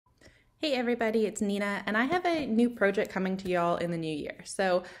Hey everybody, it's Nina, and I have a new project coming to y'all in the new year.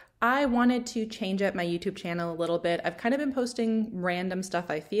 So I wanted to change up my YouTube channel a little bit. I've kind of been posting random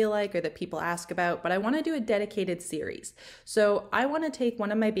stuff I feel like or that people ask about, but I want to do a dedicated series. So I want to take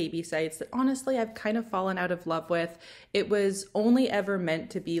one of my baby sites that honestly I've kind of fallen out of love with. It was only ever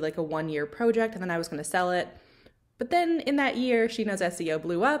meant to be like a 1-year project and then I was going to sell it. But then in that year, She Knows SEO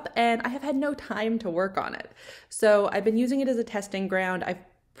blew up and I have had no time to work on it. So I've been using it as a testing ground. I've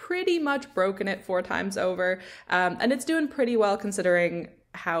pretty much broken it 4 times over, and it's doing pretty well considering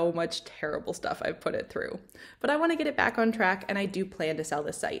how much terrible stuff I've put it through. But I want to get it back on track and I do plan to sell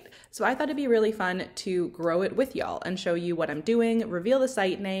this site. So I thought it'd be really fun to grow it with y'all and show you what I'm doing, reveal the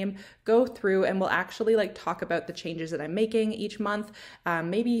site name, go through, and we'll actually talk about the changes that I'm making each month,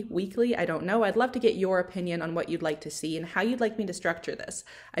 maybe weekly, I don't know. I'd love to get your opinion on what you'd like to see and how you'd like me to structure this.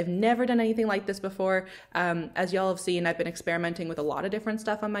 I've never done anything like this before. As y'all have seen, I've been experimenting with a lot of different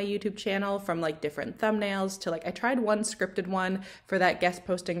stuff on my YouTube channel, from different thumbnails to I tried one scripted one for that guest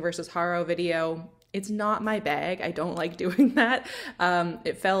posting versus Haro video. It's not my bag. I don't like doing that.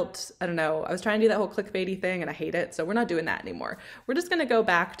 It felt, I don't know, I was trying to do that whole clickbaity thing and I hate it. So we're not doing that anymore. We're just going to go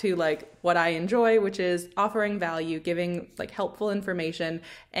back to what I enjoy, which is offering value, giving helpful information,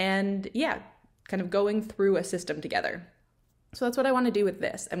 and yeah, kind of going through a system together. So that's what I want to do with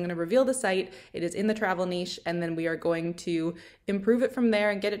this. I'm going to reveal the site. It is in the travel niche, and then we are going to improve it from there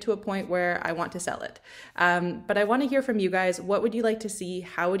and get it to a point where I want to sell it. But I want to hear from you guys. What would you like to see?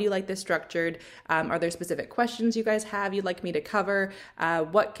 How would you like this structured? Are there specific questions you guys have you'd like me to cover?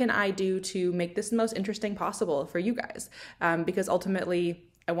 What can I do to make this the most interesting possible for you guys? Because ultimately,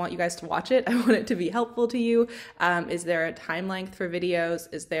 I want you guys to watch it. I want it to be helpful to you. Is there a time length for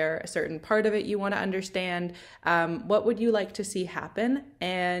videos? Is there a certain part of it you want to understand? What would you like to see happen?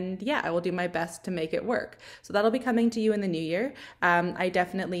 And yeah, I will do my best to make it work. So that'll be coming to you in the new year. I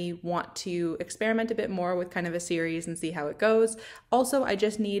definitely want to experiment a bit more with kind of a series and see how it goes. Also, I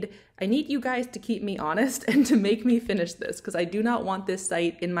need you guys to keep me honest and to make me finish this, because I do not want this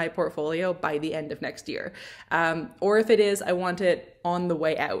site in my portfolio by the end of next year. Or if it is, I want it on the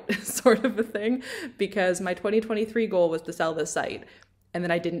way out, sort of a thing, because my 2023 goal was to sell this site and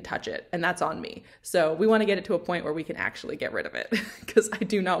then I didn't touch it, and that's on me. So we want to get it to a point where we can actually get rid of it, because I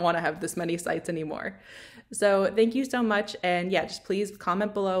do not want to have this many sites anymore. So thank you so much, and yeah, just please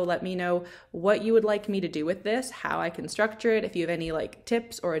comment below, let me know what you would like me to do with this, how I can structure it, if you have any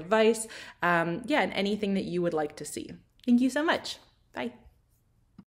tips or advice, yeah, and anything that you would like to see. Thank you so much. Bye.